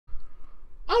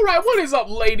Alright, what is up,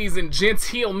 ladies and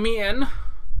gentlemen?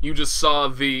 You just saw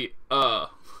the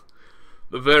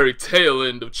very tail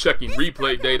end of checking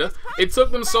replay data. It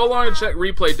took them so long to check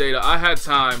replay data, I had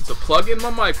time to plug in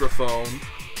my microphone,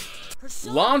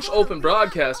 launch Open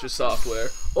Broadcaster software.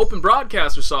 Open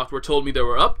Broadcaster software told me there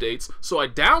were updates, so I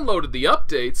downloaded the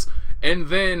updates, and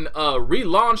then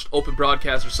relaunched Open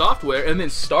Broadcaster software, and then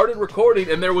started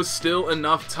recording, and there was still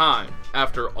enough time,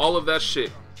 after all of that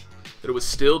shit, that it was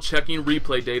still checking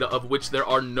replay data, of which there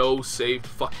are no saved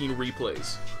fucking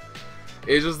replays.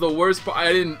 It's just the worst part.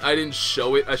 I didn't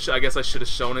show it. I guess I should have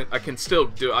shown it. I can still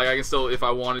do. I can still, if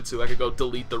I wanted to, I could go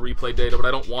delete the replay data, but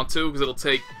I don't want to because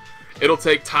it'll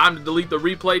take time to delete the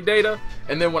replay data,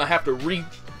 and then when I have to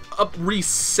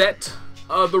reset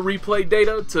the replay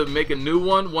data to make a new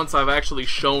one, once I've actually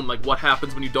shown like what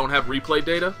happens when you don't have replay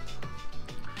data.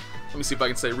 Let me see if I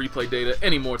can say replay data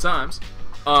any more times.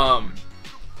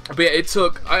 But yeah, it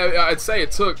took, I'd say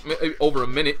it took over a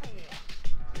minute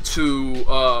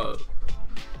to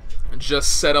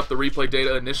just set up the replay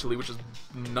data initially, which is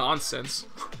nonsense.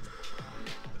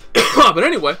 But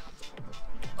anyway,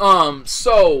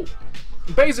 so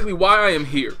basically why I am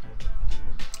here.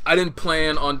 I didn't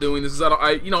plan on doing this.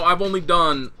 I've only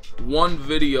done one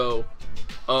video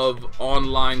of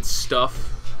online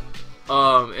stuff,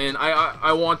 and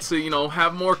I want to,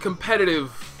 have more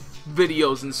competitive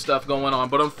videos and stuff going on,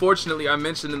 but unfortunately, I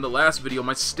mentioned in the last video,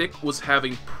 my stick was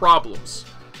having problems.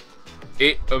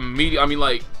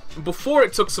 Before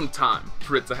it took some time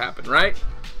for it to happen, right?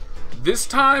 This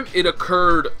time, it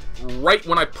occurred right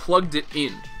when I plugged it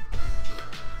in.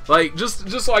 Like, just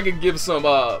so I can give some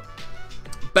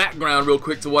background real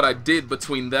quick to what I did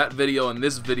between that video and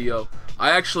this video. I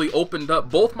actually opened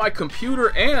up both my computer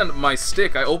and my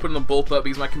stick. I opened them both up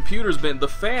because my computer's the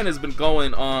fan has been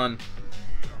going on,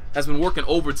 has been working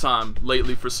overtime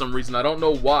lately for some reason. I don't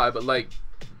know why, but like,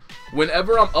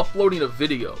 whenever I'm uploading a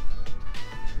video,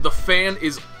 the fan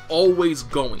is always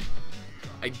going.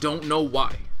 I don't know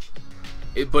why.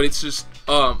 But it's just,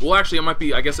 well actually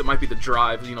I guess it might be the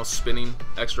drive, spinning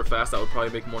extra fast. That would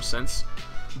probably make more sense.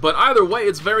 But either way,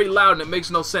 it's very loud and it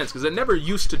makes no sense, because it never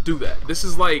used to do that. This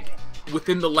is like,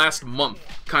 within the last month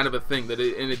kind of a thing, and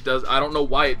it does, I don't know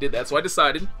why it did that. So I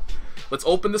decided, let's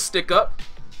open the stick up.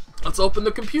 Let's open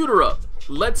the computer up.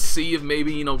 Let's see if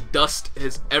maybe, dust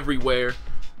is everywhere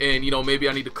and, maybe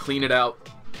I need to clean it out.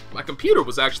 My computer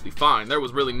was actually fine. There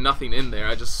was really nothing in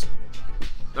there.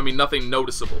 Nothing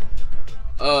noticeable.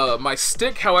 My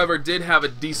stick, however, did have a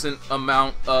decent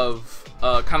amount of,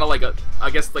 kind of like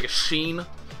I guess like a sheen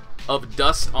of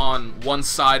dust on one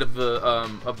side of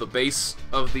the base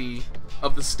of the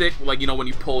stick. Like, when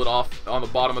you pull it off on the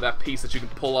bottom of that piece that you can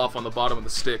pull off on the bottom of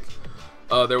the stick.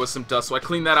 There was some dust, so I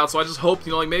cleaned that out. So I just hoped,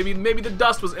 maybe the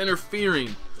dust was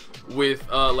interfering with,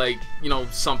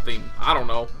 something. I don't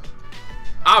know.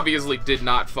 Obviously, did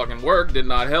not fucking work. Did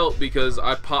not help, because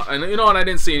and I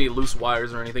didn't see any loose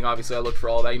wires or anything. Obviously, I looked for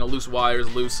all that. Loose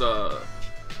wires, loose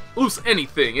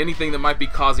anything that might be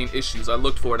causing issues. I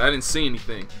looked for it. I didn't see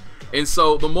anything. And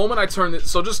so the moment I turned it,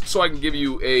 so just so I can give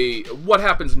you what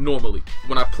happens normally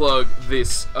when I plug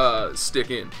this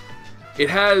stick in. It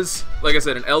has, like I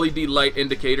said, an LED light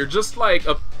indicator, just like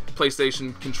a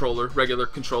PlayStation controller, regular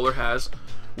controller has,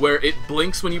 where it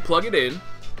blinks when you plug it in,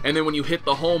 and then when you hit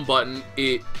the home button,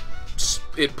 it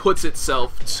puts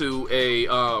itself to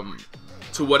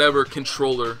to whatever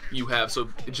controller you have. So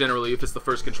generally, if it's the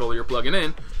first controller you're plugging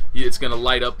in, it's gonna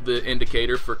light up the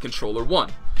indicator for controller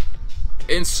 1.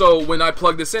 And so when I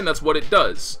plug this in, that's what it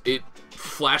does. It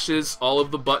flashes all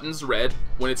of the buttons red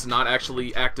when it's not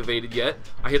actually activated yet.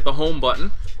 I hit the home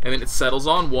button, and then it settles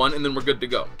on 1, and then we're good to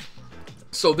go.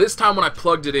 So this time when I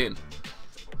plugged it in,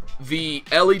 the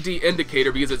LED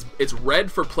indicator, because it's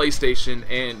red for PlayStation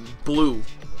and blue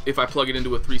if I plug it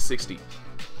into a 360,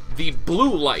 the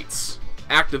blue lights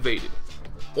activated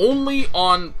only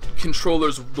on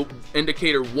controllers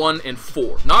indicator 1 and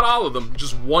 4. Not all of them,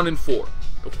 just 1 and 4.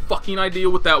 No fucking idea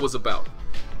what that was about.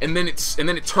 And then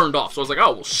it turned off. So I was like,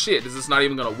 oh well shit, is this not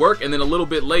even gonna work? And then a little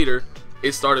bit later,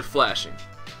 it started flashing.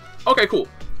 Okay, cool.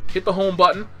 Hit the home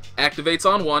button, activates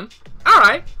on 1.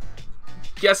 Alright.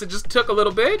 Guess it just took a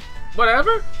little bit.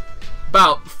 Whatever.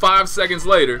 About 5 seconds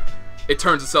later, it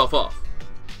turns itself off.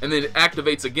 And then it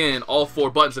activates again, all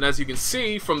 4 buttons. And as you can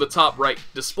see from the top right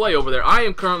display over there, I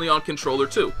am currently on controller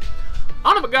 2.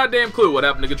 I don't have a goddamn clue what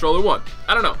happened to controller 1.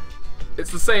 I don't know.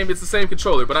 It's the same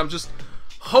controller, but I'm just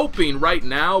hoping right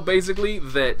now, basically,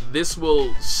 that this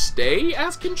will stay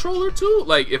as controller 2.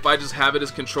 Like, if I just have it as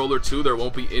controller 2, there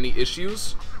won't be any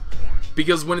issues.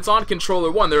 Because when it's on controller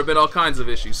 1, there have been all kinds of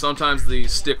issues. Sometimes the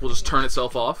stick will just turn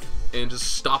itself off. and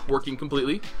just stop working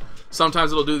completely.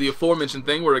 Sometimes it'll do the aforementioned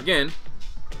thing where, again,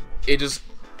 it just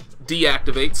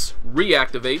deactivates,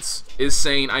 reactivates, is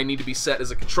saying I need to be set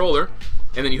as a controller,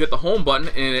 and then you hit the home button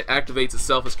and it activates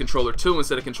itself as controller 2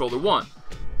 instead of controller 1.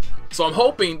 So I'm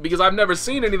hoping, because I've never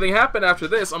seen anything happen after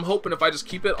this, I'm hoping if I just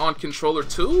keep it on controller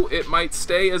 2, it might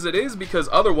stay as it is, because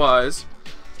otherwise,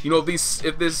 you know,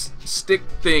 if this stick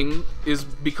thing is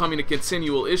becoming a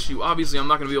continual issue, obviously I'm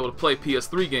not going to be able to play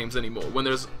PS3 games anymore, when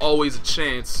there's always a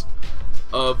chance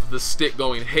of the stick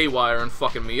going haywire and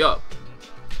fucking me up.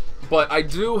 But I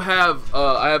do have,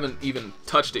 I haven't even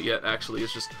touched it yet, actually.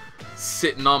 It's just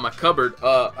sitting on my cupboard.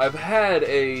 I've had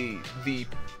the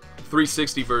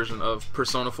 360 version of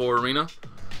Persona 4 Arena.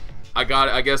 I got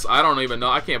it, I guess, I don't even know.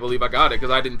 I can't believe I got it,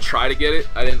 because I didn't try to get it.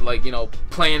 I didn't, like, you know,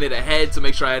 plan it ahead to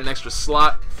make sure I had an extra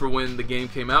slot for when the game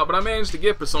came out. But I managed to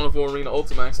get Persona 4 Arena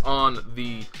Ultimax on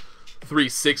the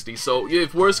 360. So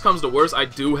if worse comes to worse, I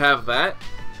do have that.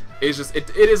 It's just, it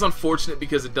is unfortunate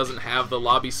because it doesn't have the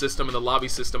lobby system, and the lobby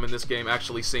system in this game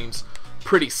actually seems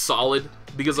pretty solid,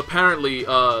 because apparently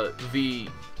the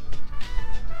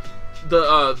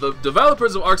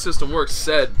developers of Arc System Works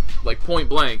said, like, point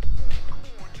blank,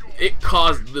 it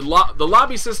caused the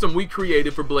lobby system we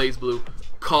created for BlazBlue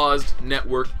caused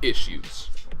network issues.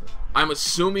 I'm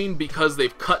assuming because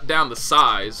they've cut down the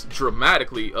size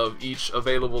dramatically of each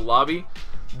available lobby,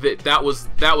 that was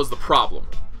the problem.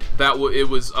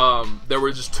 There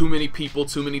were just too many people,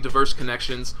 too many diverse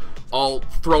connections, all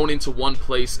thrown into one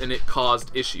place, and it caused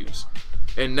issues.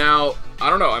 And now, I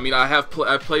don't know, I mean, I've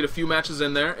played a few matches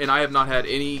in there, and I have not had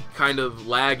any kind of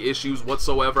lag issues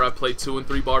whatsoever. I've played 2 and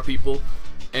 3 bar people,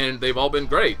 and they've all been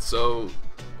great, so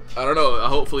I don't know,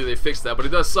 hopefully they fix that. But it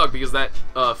does suck because that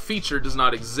feature does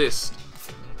not exist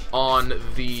on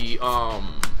the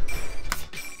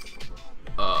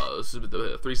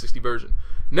 360 version.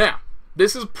 Now,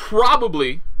 this is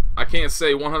probably, I can't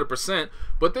say 100%,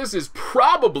 but this is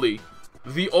probably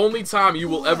the only time you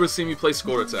will ever see me play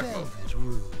Score Attack mode.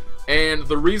 And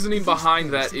the reasoning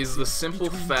behind that is the simple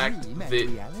fact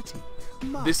that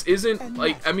this isn't,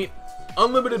 like, I mean,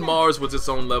 Unlimited Mars was its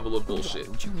own level of bullshit.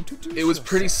 It was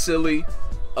pretty silly,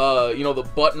 you know, the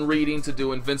button reading to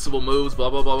do invincible moves, blah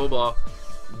blah blah blah blah,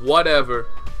 whatever.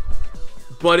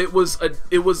 But it was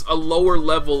a lower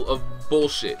level of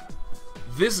bullshit.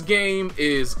 This game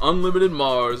is Unlimited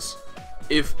Mars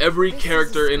if every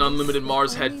character in Unlimited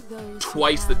Mars had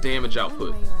twice the damage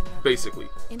output, basically.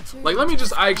 Like, let me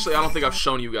just, I don't think I've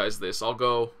shown you guys this. I'll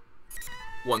go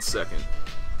 1 second.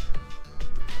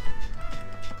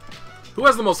 Who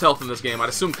has the most health in this game? I'd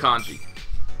assume Kanji.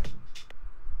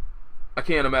 I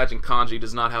can't imagine Kanji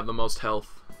does not have the most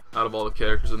health out of all the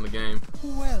characters in the game.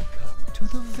 Welcome to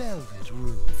the Velvet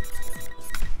Room.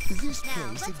 This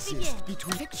place exists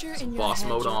between picture in your boss head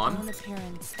mode your on. own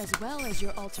appearance as well as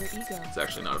your alter ego. It's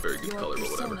actually not a very good Your color, but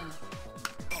whatever. persona.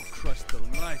 I'll crush the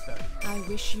life out of you. I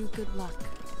wish you good luck.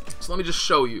 So let me just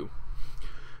show you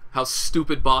how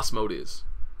stupid boss mode is.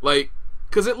 Like,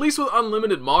 because at least with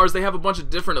Unlimited Mars, they have a bunch of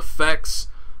different effects.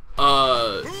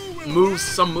 Moves.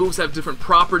 Some moves have different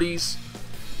properties.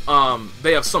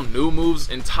 They have some new moves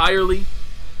entirely.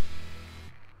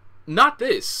 Not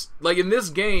this. Like, in this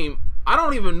game, I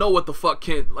don't even know what the fuck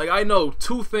Ken... Like, I know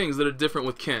 2 things that are different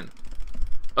with Ken.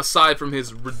 Aside from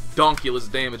his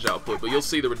redonkulous damage output. But you'll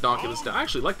see the redonkulous... I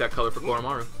actually like that color for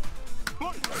Koromaru.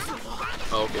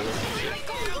 Oh, okay.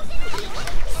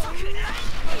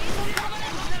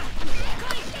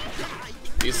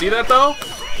 Do you see that, though?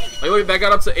 Like, look, that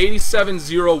got up to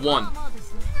 8701.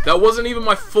 That wasn't even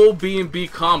my full B&B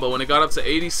combo, and it got up to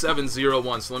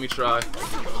 8701. So let me try.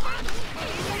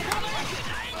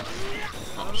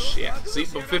 Oh, shit. See?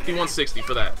 5160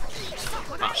 for that.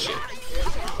 Oh, shit.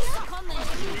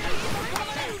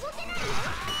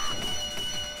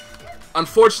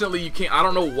 Unfortunately, you can't... I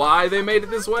don't know why they made it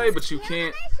this way, but you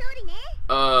can't...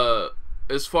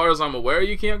 as far as I'm aware,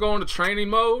 you can't go into training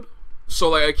mode. So,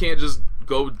 like, I can't just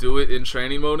go do it in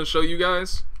training mode and show you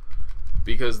guys.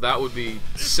 Because that would be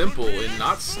simple and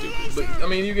not stupid. But, I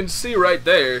mean, you can see right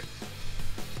there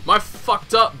my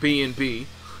fucked up B&B,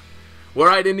 where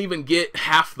I didn't even get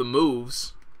half the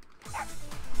moves. Damn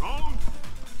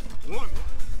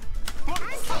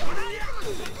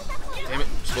it, I'm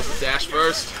supposed to dash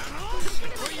first.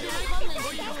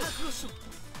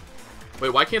 Wait,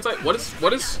 why can't I? What is,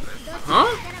 huh?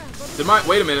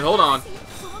 Wait a minute, hold on.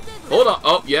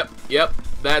 Oh, yep,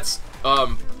 that's,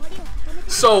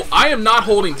 so I am not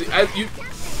holding,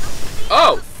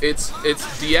 oh, it's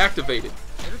deactivated.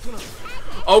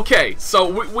 Okay, so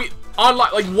we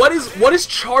unlock, like, what is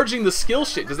charging the skill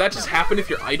shit? Does that just happen if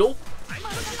you're idle?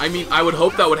 I mean, I would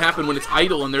hope that would happen when it's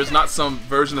idle and there's not some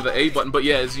version of the A button, but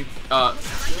yeah, as you,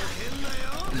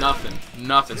 nothing.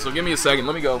 So give me a second,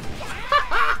 let me go.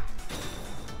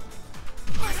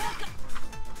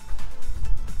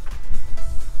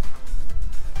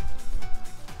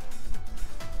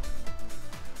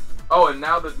 Oh, and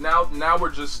now we're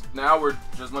just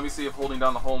let me see if holding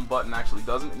down the home button actually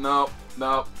doesn't. No,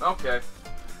 okay.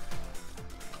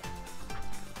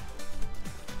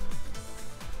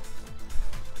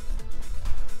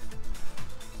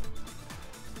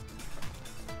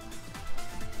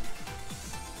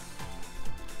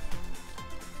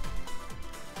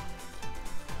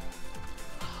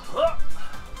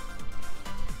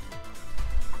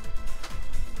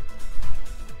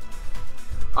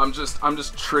 I'm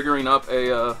just triggering up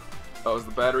a oh, is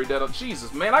the battery dead? Oh,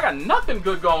 Jesus, man, I got nothing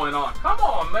good going on. Come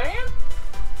on, man.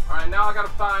 All right, now I gotta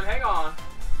find. Hang on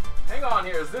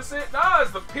here. Is this it? Nah,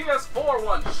 it's the PS4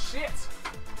 one. Shit.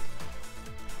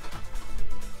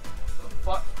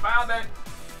 Fuck, found it.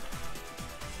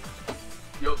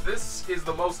 Yo, this is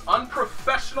the most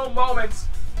unprofessional moment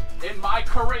in my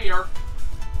career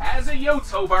as a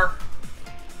YouTuber.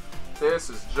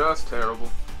 This is just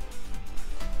terrible.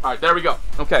 All right, there we go.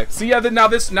 Okay, so yeah, now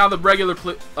the regular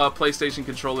PlayStation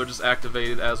controller just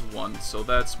activated as 1, so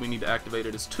we need to activate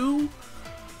it as 2.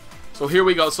 So here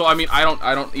we go. So I mean, I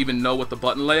don't even know what the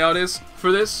button layout is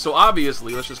for this. So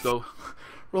obviously, let's just go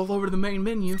roll over to the main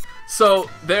menu. So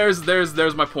there's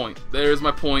my point. There's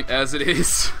my point as it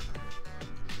is.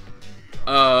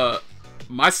 My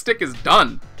stick is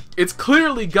done. It's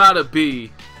clearly gotta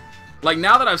be, like,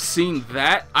 now that I've seen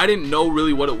that, I didn't know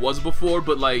really what it was before,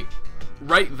 but like,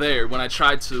 right there, when I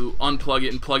tried to unplug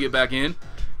it and plug it back in,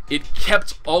 it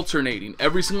kept alternating.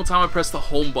 Every single time I pressed the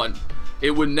home button,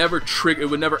 it would never trigger, it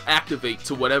would never activate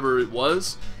to whatever it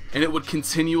was, and it would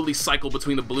continually cycle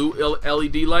between the blue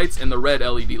LED lights and the red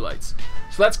LED lights.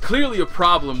 So that's clearly a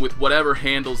problem with whatever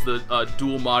handles the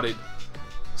dual modded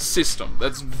system.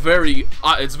 It's very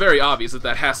obvious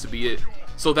that has to be it.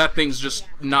 So that thing's just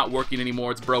not working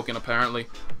anymore. It's broken apparently.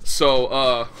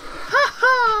 So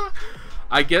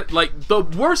I get, like, the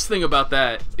worst thing about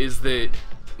that is that,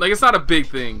 like, it's not a big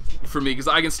thing for me because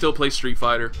I can still play Street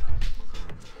Fighter.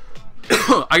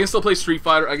 I can still play Street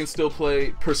Fighter. I can still play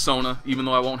Persona, even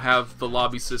though I won't have the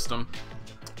lobby system.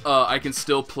 I can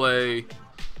still play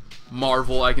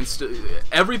Marvel. I can still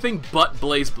everything but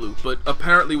BlazBlue. But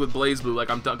apparently with BlazBlue, like,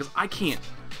 I'm done because I can't.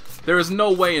 There is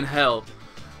no way in hell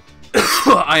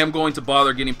I am going to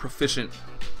bother getting proficient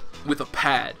with a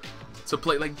pad to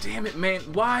play. Like, damn it, man,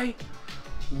 why?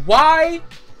 Why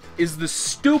is the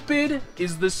stupid,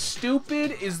 let me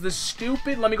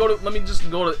just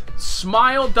go to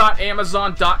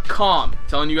smile.amazon.com.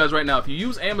 Telling you guys right now, if you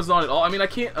use Amazon at all, I mean, I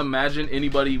can't imagine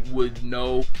anybody would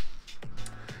know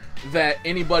that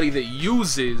anybody that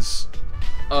uses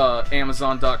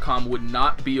Amazon.com would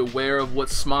not be aware of what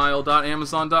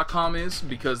smile.amazon.com is,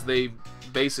 because they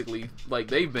basically, like,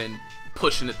 they've been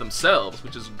pushing it themselves,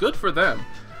 which is good for them.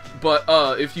 But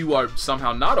if you are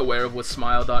somehow not aware of what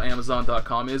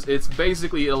smile.amazon.com is, it's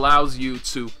basically, it allows you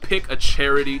to pick a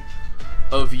charity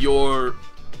of your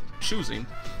choosing.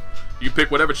 You pick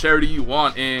whatever charity you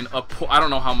want, and I don't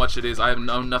know how much it is. I have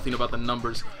known nothing about the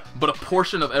numbers, but a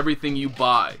portion of everything you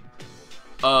buy,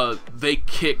 they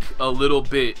kick a little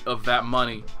bit of that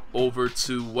money over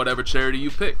to whatever charity you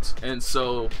picked. And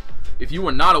so, if you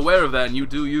were not aware of that and you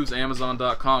do use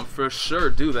Amazon.com, for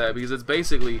sure do that, because it's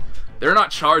basically, they're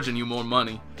not charging you more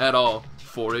money at all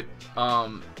for it,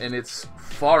 and it's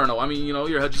far enough. I mean, you know,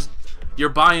 you're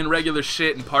buying regular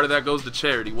shit, and part of that goes to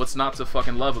charity. What's not to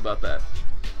fucking love about that?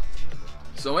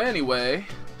 So anyway,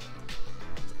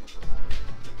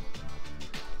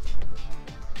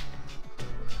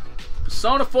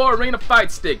 Persona 4 Arena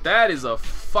Fight Stick. That is a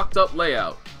fucked up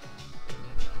layout.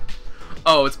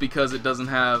 Oh, it's because it doesn't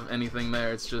have anything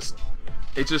there. It just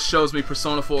shows me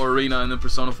Persona 4 Arena and then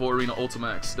Persona 4 Arena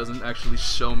Ultimax. It doesn't actually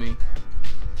show me.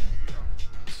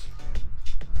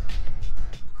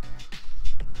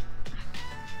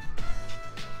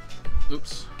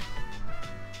 Oops.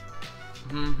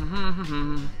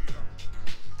 Yeah,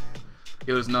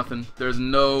 there's nothing. There's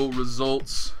no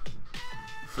results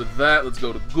for that. Let's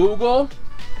go to Google.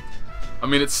 I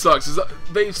mean, it sucks.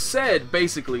 They've said,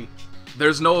 basically,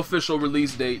 there's no official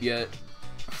release date yet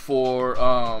for,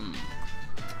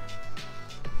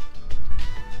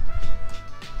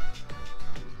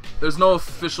 there's no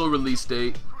official release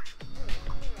date,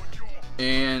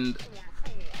 and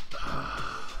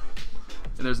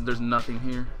there's nothing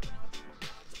here.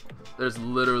 There's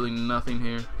literally nothing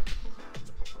here.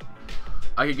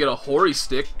 I could get a Hori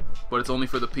stick, but it's only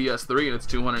for the PS3 and it's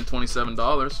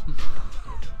 $227.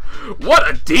 What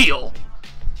a deal!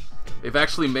 They've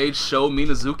actually made Sho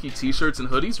Minazuki t-shirts and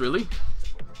hoodies, really?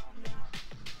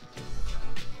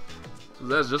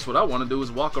 That's just what I want to do,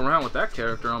 is walk around with that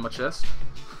character on my chest.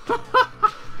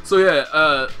 So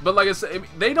yeah, but like I said,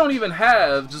 they don't even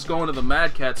have, just going to the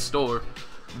MADCATZ store,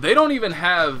 they don't even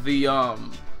have the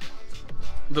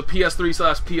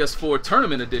PS3/PS4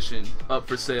 Tournament Edition up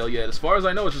for sale yet. As far as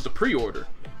I know, it's just a pre-order.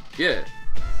 Yeah.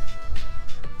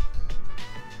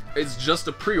 It's just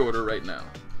a pre-order right now.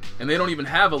 And they don't even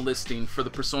have a listing for the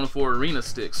Persona 4 Arena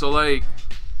stick. So like...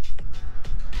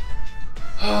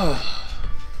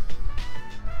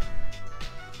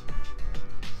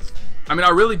 I mean, I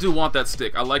really do want that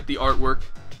stick. I like the artwork.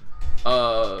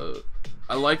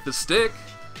 I like the stick,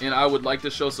 and I would like to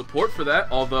show support for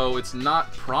that, although it's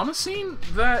not promising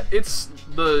that it's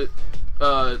the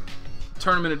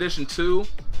Tournament Edition 2.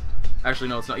 Actually,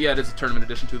 no, it's not. Yeah, it is a Tournament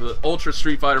Edition 2. The Ultra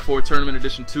Street Fighter 4 Tournament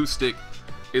Edition 2 stick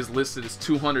is listed as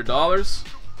 $200.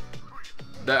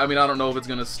 That, I mean, I don't know if it's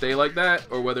going to stay like that,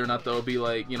 or whether or not there'll be,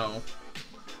 like, you know...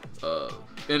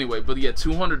 anyway, but yeah,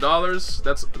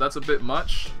 $200, that's a bit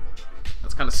much.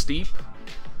 That's kind of steep.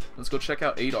 Let's go check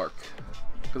out 8-Arc.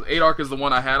 Because 8-Arc is the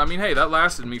one I had. I mean, hey, that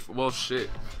lasted me for, well, shit.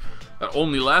 That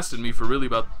only lasted me for really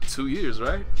about 2 years,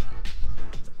 right?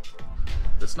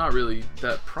 It's not really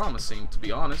that promising, to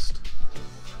be honest.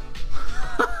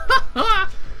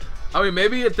 I mean,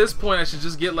 maybe at this point I should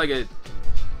just get like a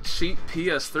cheap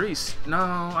PS3. No,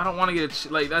 I don't want to get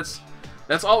a like that's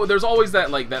all. There's always that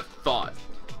like that thought,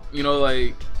 you know,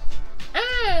 like,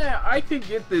 I could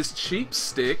get this cheap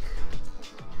stick.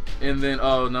 And then,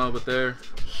 oh no, but there,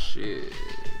 shit.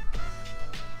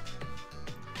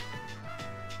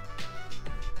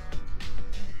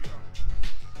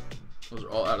 Those are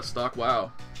all out of stock.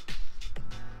 Wow.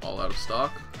 All out of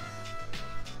stock.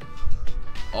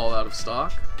 All out of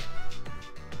stock.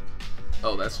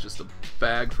 Oh, that's just a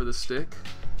bag for the stick.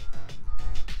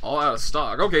 All out of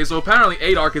stock. Okay, so apparently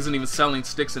 8-Arc isn't even selling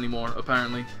sticks anymore,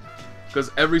 apparently.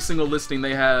 Because every single listing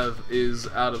they have is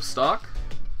out of stock.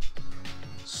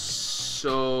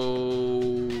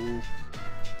 So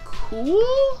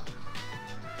cool.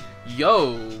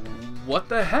 Yo, what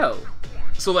the hell?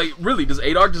 So like, really, does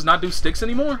 8-Arc just not do sticks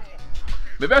anymore?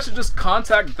 Maybe I should just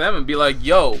contact them and be like,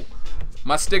 yo,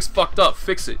 my stick's fucked up,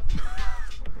 fix it.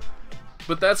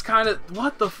 But that's kind of,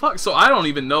 what the fuck? So I don't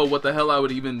even know what the hell I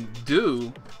would even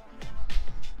do.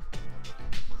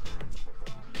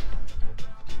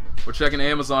 We're checking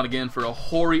Amazon again for a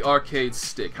Hori Arcade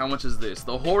stick. How much is this?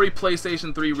 The Hori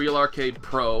PlayStation 3 Real Arcade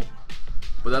Pro.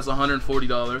 But that's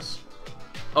 $140.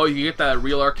 Oh, you can get that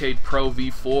Real Arcade Pro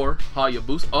V4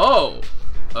 Hayabusa. Oh!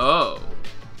 Oh.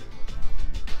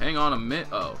 Hang on a minute.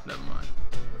 Oh, never mind.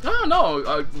 Oh,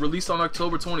 no. Released on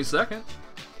October 22nd.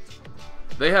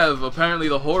 They have, apparently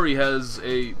the Hori has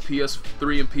a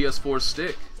PS3 and PS4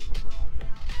 stick.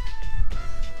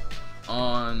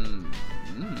 On...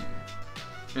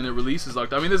 And it releases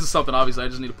like, I mean, this is something obviously I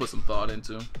just need to put some thought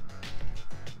into,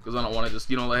 because I don't want to just,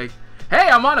 you know, like, hey,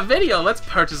 I'm on a video, let's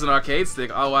purchase an arcade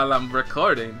stick while I'm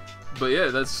recording. But yeah,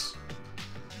 that's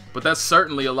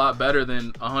certainly a lot better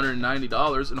than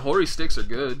 $190. And Hori sticks are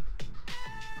good.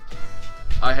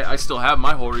 I still have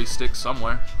my Hori stick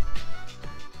somewhere.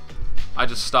 I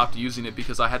just stopped using it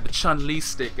because I had the Chun-Li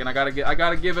stick, and I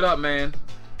gotta give it up, man.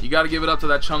 You gotta give it up to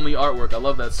that Chun-Li artwork. I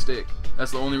love that stick.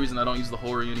 That's the only reason I don't use the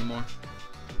Hori anymore.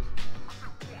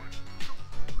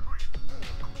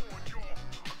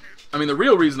 I mean, the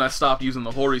real reason I stopped using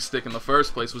the Hori stick in the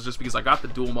first place was just because I got the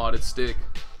dual modded stick.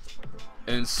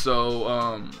 And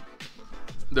so,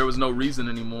 there was no reason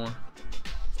anymore.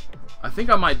 I think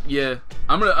I might, yeah.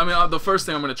 The first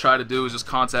thing I'm gonna try to do is just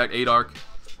contact 8-Arc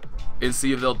and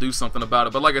see if they'll do something about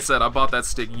it. But like I said, I bought that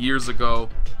stick years ago.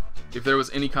 If there was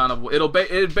any kind of,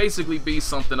 it'd basically be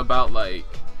something about like,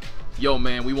 yo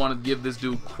man, we want to give this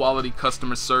dude quality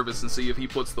customer service and see if he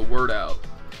puts the word out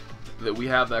that we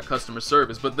have that customer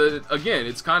service. But then again,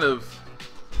 it's kind of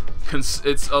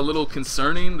it's a little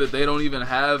concerning that they don't even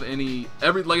have any,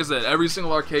 like I said, every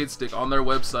single arcade stick on their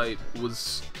website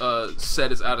was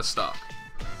said is out of stock.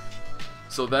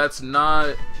 So that's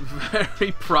not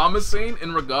very promising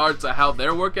in regard to how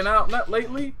they're working out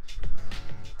lately.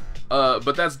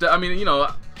 But that's, I mean, you know,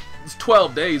 it's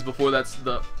 12 days before that's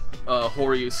the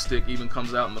Hori stick even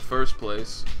comes out in the first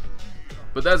place.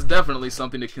 But that's definitely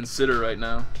something to consider right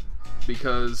now.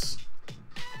 Because,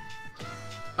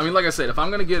 I mean, like I said, if I'm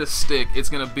gonna get a stick,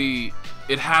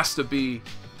 it has to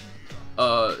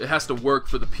work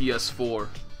for the PS4,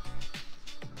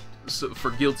 so, for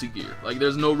Guilty Gear. Like,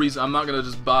 there's no reason, I'm not gonna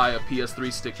just buy a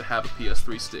PS3 stick to have a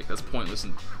PS3 stick. That's pointless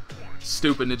and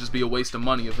stupid, and it'd just be a waste of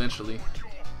money eventually.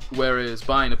 Whereas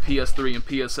buying a PS3 and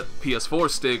PS4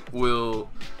 stick will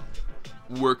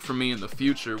work for me in the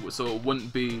future, so it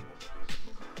wouldn't be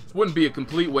a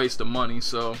complete waste of money.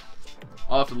 So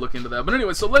I'll have to look into that. But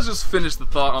anyway, so let's just finish the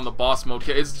thought on the boss mode.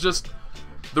 It's just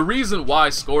the reason why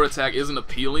score attack isn't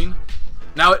appealing.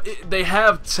 Now they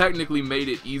have technically made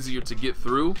it easier to get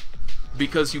through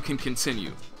because you can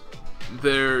continue.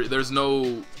 There's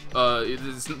no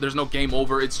game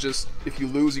over. It's just if you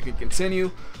lose you can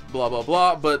continue, blah blah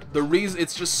blah. But the reason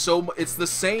it's the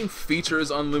same feature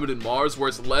as Unlimited Mars, where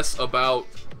it's less about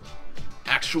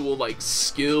actual like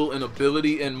skill and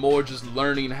ability and more just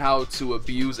learning how to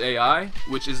abuse AI,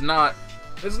 which is not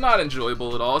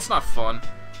enjoyable at all. It's not fun.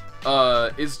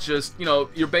 It's just, you know,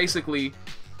 you're basically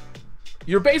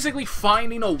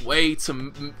finding a way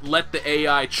to let the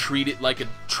AI treat it like a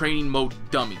training mode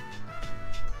dummy.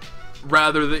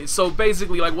 Rather than, so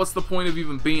basically, like, what's the point of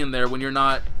even being there when you're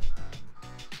not...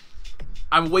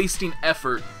 I'm wasting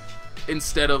effort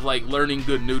instead of, like, learning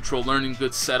good neutral, learning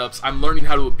good setups. I'm learning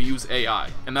how to abuse AI,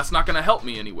 and that's not going to help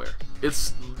me anywhere.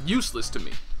 It's useless to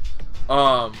me.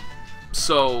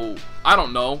 So, I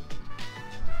don't know.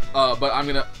 But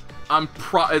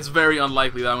it's very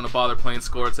unlikely that I'm going to bother playing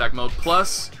score attack mode.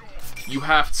 Plus, you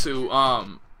have to,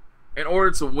 in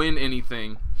order to win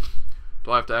anything...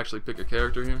 Do I have to actually pick a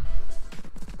character here?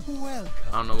 I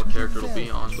don't know what character it'll be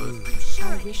on, but...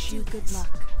 I wish you good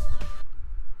luck.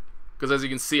 Because as you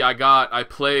can see, I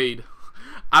played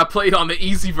on the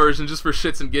easy version just for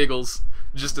shits and giggles,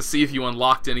 just to see if you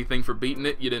unlocked anything for beating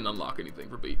it. You didn't unlock anything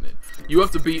for beating it. You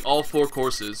have to beat all 4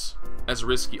 courses as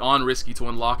risky to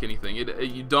unlock anything.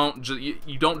 You don't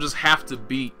just have to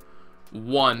beat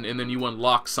one and then you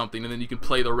unlock something and then you can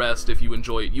play the rest if you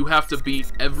enjoy it. You have to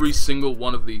beat every single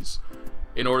one of these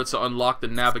in order to unlock the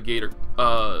navigator.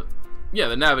 Yeah,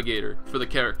 the navigator for the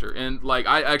character. And like,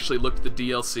 I actually looked at the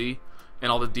DLC and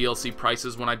all the DLC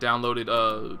prices when I downloaded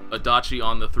Adachi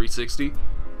on the 360,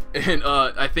 and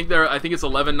I think it's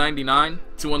 $11.99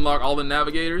 to unlock all the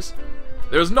navigators.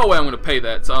 There's no way I'm gonna pay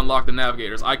that to unlock the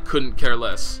navigators. I couldn't care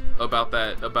less about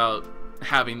that, about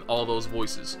having all those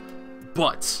voices.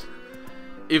 But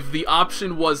if the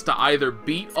option was to either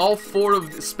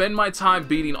spend my time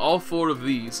beating all 4 of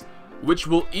these, which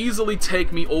will easily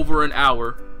take me over an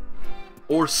hour,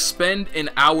 or spend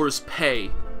an hour's pay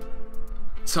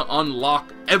to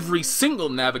unlock every single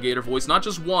navigator voice, not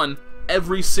just one,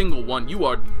 every single one, you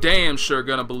are damn sure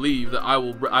gonna believe that I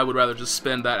would rather just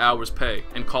spend that hour's pay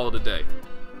and call it a day.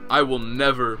 I will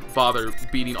never bother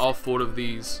beating all 4 of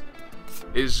these.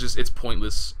 It's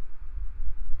pointless.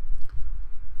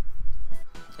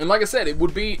 And like I said, it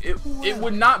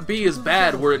would not be as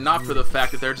bad were it not for the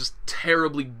fact that they're just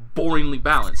terribly boringly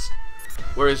balanced.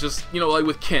 Whereas just, you know, like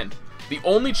with Ken, the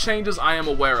only changes I am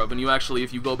aware of, and you actually,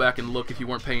 if you go back and look, if you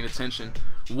weren't paying attention,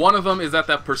 one of them is that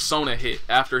persona hit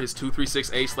after his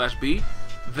 236A/B,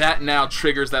 that now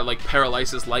triggers that like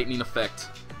paralysis lightning effect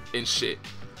and shit.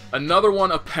 Another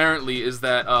one apparently is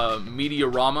that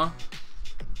Meteorama.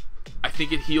 I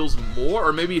think it heals more,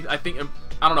 or maybe I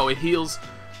don't know, it heals.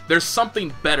 There's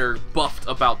something better buffed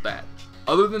about that.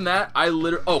 Other than that,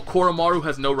 Koromaru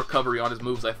has no recovery on his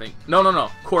moves, I think. No.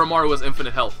 Koromaru has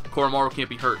infinite health. Koromaru can't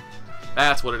be hurt.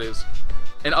 That's what it is.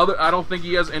 And I don't think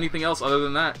he has anything else other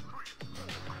than that.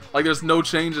 Like, there's no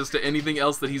changes to anything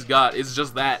else that he's got. It's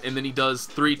just that, and then he does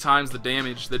 3 times the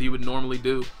damage that he would normally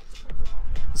do.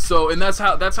 So, and that's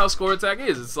how score attack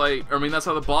is. It's like, I mean, that's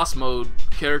how the boss mode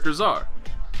characters are.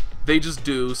 They just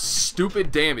do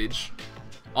stupid damage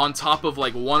on top of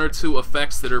like 1 or 2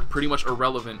 effects that are pretty much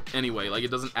irrelevant anyway. Like,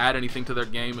 it doesn't add anything to their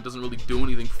game. It doesn't really do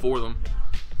anything for them.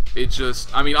 It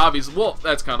just, I mean, obviously, well,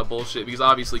 that's kind of bullshit, because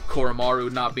obviously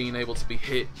Koromaru not being able to be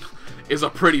hit is a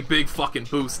pretty big fucking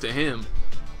boost to him.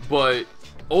 But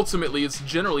ultimately, it's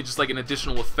generally just like an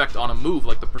additional effect on a move,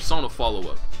 like the persona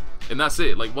follow-up. And that's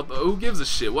it. Like, who gives a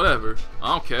shit? Whatever. I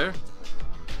don't care.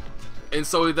 And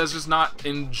so that's just not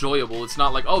enjoyable. It's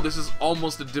not like, oh, this is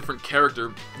almost a different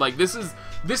character. Like, this is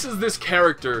this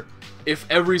character if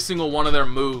every single one of their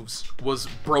moves was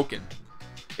broken.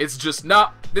 It's just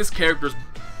not, this character's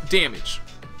damage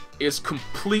is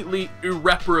completely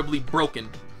irreparably broken,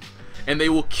 and they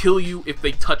will kill you if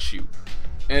they touch you.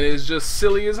 And it's just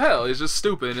silly as hell. It's just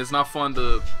stupid, and it's not fun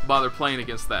to bother playing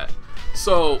against that.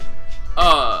 So,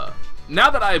 now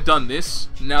that I have done this,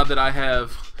 now that I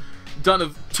have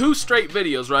done 2 straight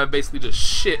videos where I basically just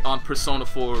shit on Persona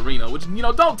 4 Arena, which, you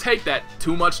know, don't take that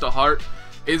too much to heart.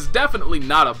 It's definitely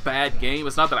not a bad game.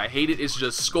 It's not that I hate it. It's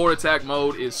just score attack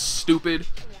mode is stupid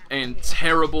and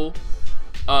terrible.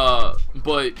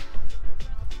 But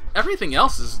everything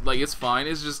else is, like, it's fine.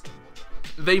 It's just,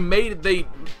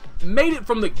 made it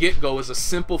from the get-go as a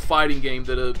simple fighting game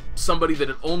that somebody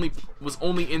that was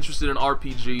only interested in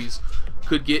RPGs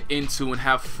could get into and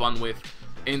have fun with.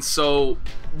 And so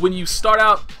when you start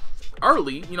out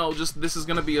early, you know, just this is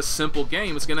gonna be a simple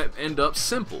game. It's gonna end up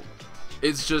simple.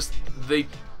 It's just they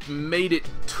made it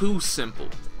too simple,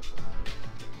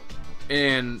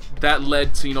 and that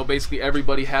led to, you know, basically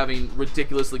everybody having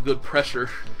ridiculously good pressure.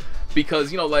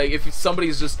 Because, you know, like, if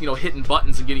somebody's just, you know, hitting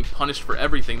buttons and getting punished for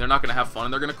everything, they're not going to have fun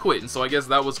and they're going to quit. And so I guess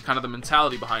that was kind of the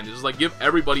mentality behind it. Just, like, give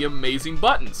everybody amazing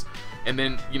buttons. And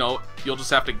then, you know, you'll just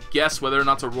have to guess whether or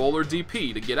not to roll or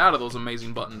DP to get out of those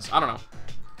amazing buttons. I don't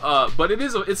know. But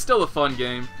it's still a fun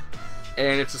game.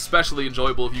 And it's especially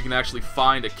enjoyable if you can actually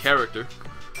find a character.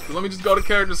 So let me just go to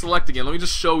character select again. Let me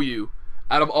just show you,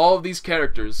 out of all of these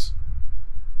characters,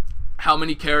 how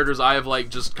many characters I have, like,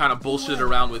 just kind of bullshitted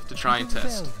around with to try and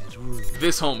test.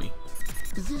 This homie.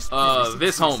 This homie.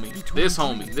 This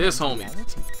homie. This homie.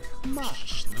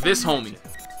 This homie.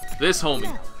 This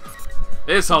homie.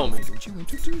 This homie.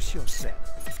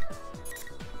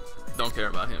 Don't care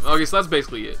about him. Okay, so that's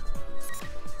basically it.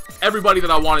 Everybody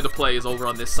that I wanted to play is over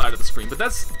on this side of the screen. But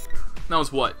that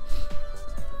was what?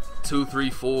 2, 3,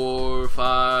 4,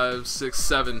 5, 6,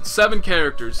 7. 7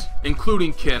 characters,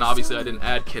 including Ken. Obviously, I didn't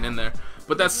add Ken in there.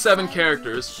 But that's 7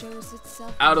 characters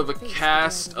out of a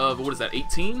cast of, what is that,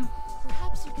 18? No,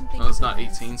 that's not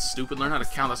 18. Stupid. Learn how to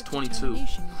count. That's 22.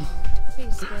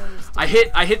 I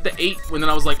hit the 8 and then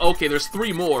I was like, okay, there's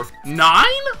 3 more. 9?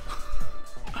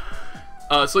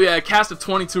 So yeah, a cast of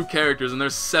 22 characters, and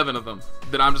there's 7 of them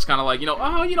that I'm just kind of like,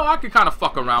 I could kind of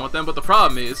fuck around with them. But the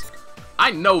problem is,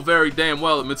 I know very damn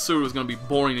well that Mitsuru is gonna be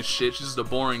boring as shit. She's just a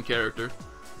boring character.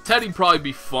 Teddy'd probably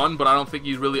be fun, but I don't think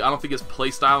his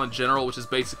playstyle in general, which is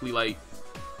basically like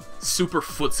super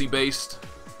footsie based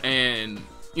and,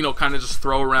 you know, kind of just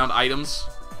throw around items,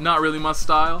 not really my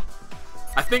style.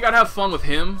 I think I'd have fun with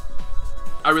him.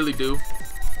 I really do.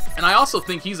 And I also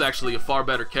think he's actually a far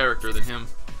better character than him.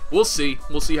 We'll see.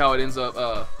 We'll see how it ends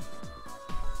up.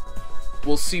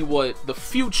 We'll see what the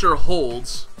future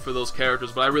holds for those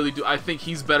characters, but I really do. I think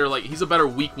he's better. Like, he's a better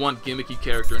week 1 gimmicky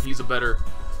character, and he's a better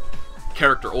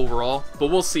character overall. But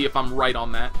we'll see if I'm right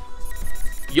on that.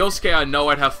 Yosuke, I know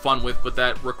I'd have fun with, but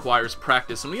that requires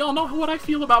practice, and we all know what I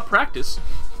feel about practice,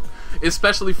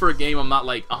 especially for a game I'm not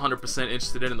like 100%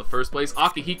 interested in the first place.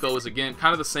 Akihiko is again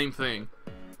kind of the same thing.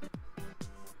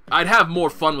 I'd have more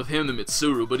fun with him than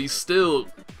Mitsuru, but he's still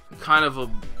kind of a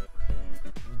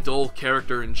dull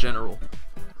character in general.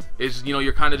 It's, you know,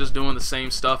 you're kind of just doing the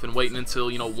same stuff and waiting until,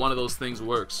 you know, one of those things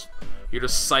works. You're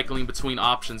just cycling between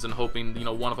options and hoping, you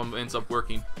know, one of them ends up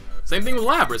working. Same thing with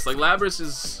Labris. Like, Labris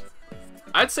is...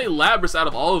 I'd say Labris, out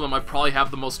of all of them, I probably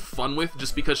have the most fun with,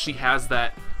 just because she has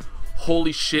that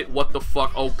holy shit, what the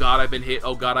fuck, oh god, I've been hit,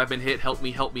 oh god, I've been hit, help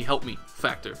me, help me, help me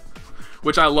factor.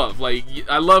 Which I love. Like,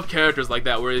 I love characters like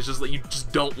that, where it's just like, you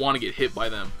just don't want to get hit by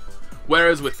them.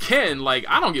 Whereas with Ken, like,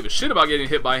 I don't give a shit about getting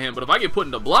hit by him, but if I get put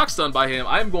into block stun by him,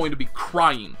 I'm going to be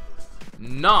crying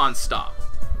non-stop.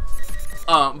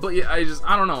 But yeah,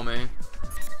 I don't know, man.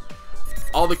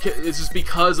 It's just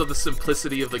because of the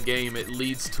simplicity of the game, it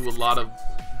leads to a lot of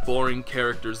boring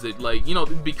characters that, like, you know,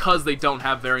 because they don't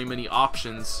have very many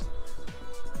options,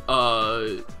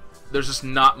 there's just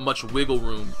not much wiggle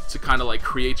room to kind of like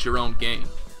create your own game,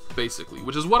 basically,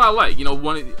 which is what I like. You know,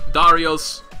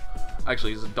 Darios,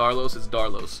 actually, is it Darlos? It's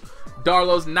Darlos.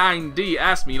 Darlos 9D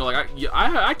asked me, you know, like,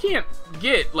 I can't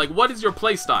get, like, what is your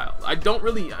play style? I don't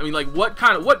really, I mean, like,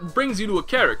 what brings you to a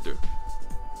character?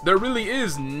 There really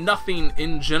is nothing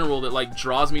in general that, like,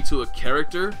 draws me to a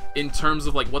character in terms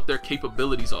of, like, what their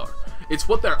capabilities are. It's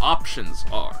what their options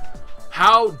are.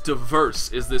 How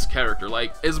diverse is this character?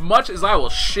 Like, as much as I will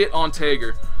shit on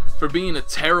Tager for being a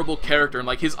terrible character and,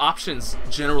 like, his options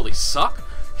generally suck,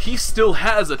 he still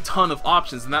has a ton of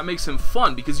options, and that makes him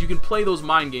fun because you can play those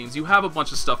mind games. You have a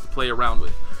bunch of stuff to play around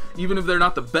with. Even if they're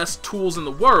not the best tools in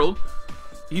the world,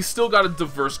 he's still got a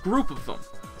diverse group of them.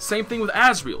 Same thing with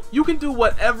Azriel. You can do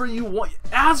whatever you want.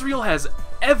 Azriel has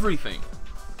everything.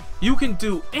 You can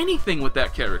do anything with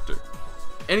that character.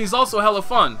 And he's also hella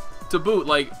fun to boot.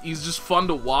 Like, he's just fun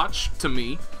to watch to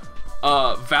me.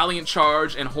 Valiant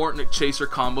Charge and Hornet Chaser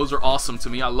combos are awesome to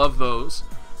me. I love those.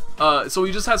 So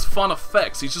he just has fun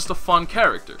effects. He's just a fun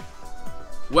character.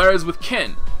 Whereas with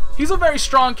Ken, he's a very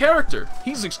strong character.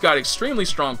 He's got extremely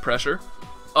strong pressure.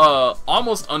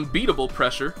 Almost unbeatable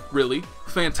pressure, really.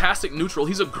 Fantastic neutral.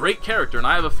 He's a great character, and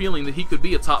I have a feeling that he could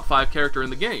be a top 5 character in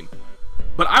the game.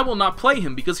 But I will not play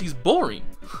him because he's boring.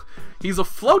 He's a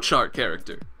flowchart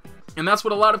character. And that's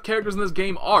what a lot of characters in this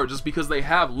game are. Just because they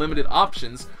have limited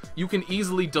options, you can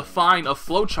easily define a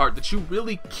flowchart that you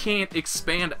really can't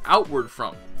expand outward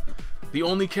from. The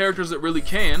only characters that really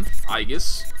can,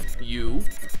 Aegis, you,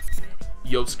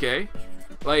 Yosuke,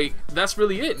 like, that's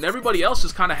really it. And everybody else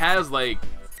just kind of has, like,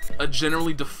 a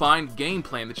generally defined game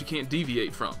plan that you can't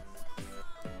deviate from.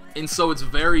 And so it's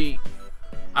very...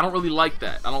 I don't really like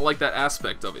that. I don't like that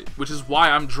aspect of it. Which is why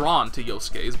I'm drawn to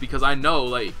Yosuke, is because I know,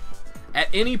 like, at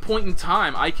any point in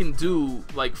time, I can do,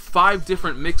 like, 5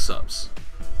 different mix-ups.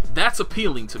 That's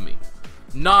appealing to me.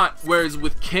 Not, whereas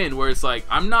with Ken, where it's like,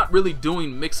 I'm not really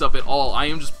doing mix-up at all. I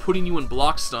am just putting you in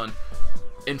block stun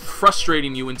and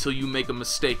frustrating you until you make a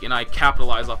mistake, and I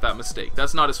capitalize off that mistake.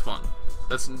 That's not as fun.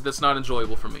 That's not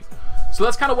enjoyable for me. So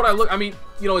that's kind of what I look... I mean,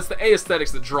 you know, it's the A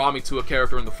aesthetics that draw me to a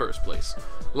character in the first place.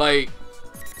 Like...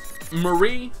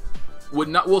 Marie would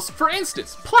not... Well, for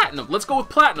instance, Platinum. Let's go with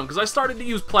Platinum, because I started to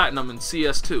use Platinum in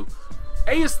CS2.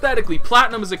 Aesthetically,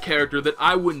 Platinum is a character that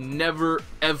I would never,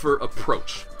 ever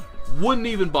approach. Wouldn't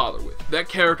even bother with. That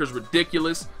character's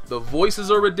ridiculous. The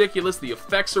voices are ridiculous. The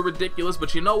effects are ridiculous.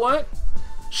 But you know what?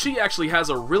 She actually has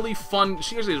a really fun...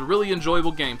 She actually has really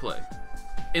enjoyable gameplay.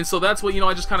 And so that's what, you know,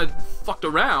 I just kind of fucked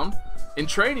around in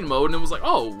training mode, and it was like,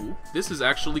 oh, this is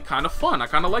actually kind of fun. I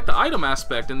kind of like the item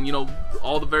aspect and, you know,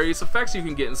 all the various effects you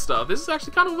can get and stuff. This is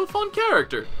actually kind of a fun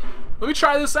character. Let me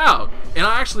try this out. And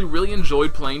I actually really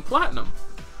enjoyed playing Platinum.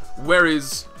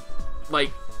 Whereas,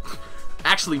 like,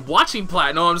 actually watching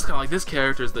Platinum, I'm just kind of like, this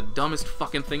character is the dumbest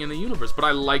fucking thing in the universe. But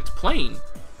I liked playing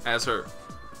as her.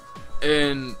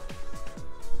 And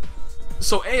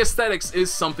so aesthetics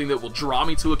is something that will draw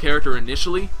me to a character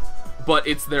initially, but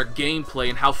it's their gameplay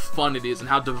and how fun it is and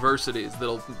how diverse it is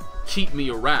that'll keep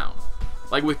me around.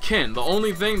 Like with Ken, the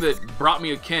only thing that brought me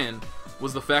to Ken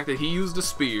was the fact that he used a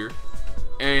spear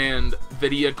and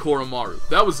that he had Koromaru.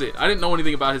 That was it. I didn't know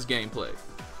anything about his gameplay.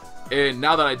 And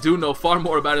now that I do know far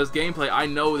more about his gameplay, I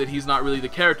know that he's not really the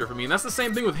character for me. And that's the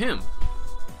same thing with him.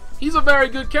 He's a very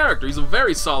good character. He's a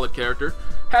very solid character.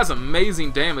 Has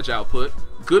amazing damage output,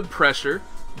 good pressure,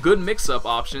 good mix-up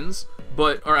options.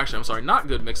 But, or actually, I'm sorry, not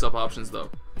good mix-up options, though.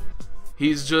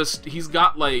 He's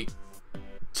got, like,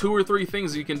 2 or 3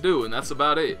 things he can do, and that's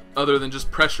about it. Other than just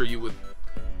pressure you with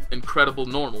incredible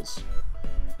normals.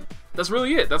 That's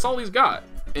really it. That's all he's got.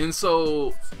 And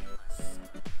so,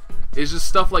 it's just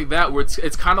stuff like that, where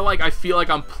it's kind of like I feel like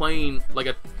I'm playing, like,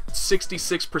 a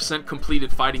 66%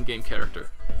 completed fighting game character.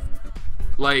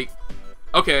 Like,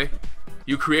 okay,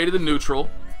 you created the neutral,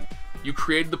 you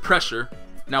created the pressure,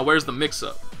 now where's the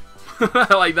mix-up?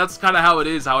 Like, that's kind of how it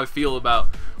is, how I feel about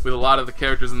with a lot of the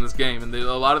characters in this game. And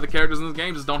a lot of the characters in this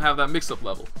game just don't have that mix-up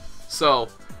level. So,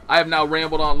 I have now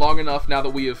rambled on long enough now that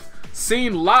we have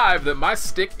seen live that my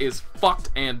stick is fucked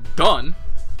and done.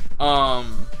 I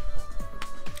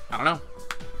don't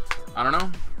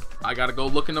know. I gotta go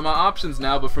look into my options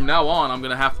now, but from now on, I'm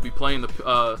gonna have to be playing the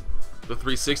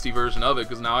 360 version of it,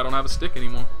 because now I don't have a stick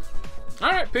anymore.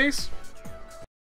 Alright, peace.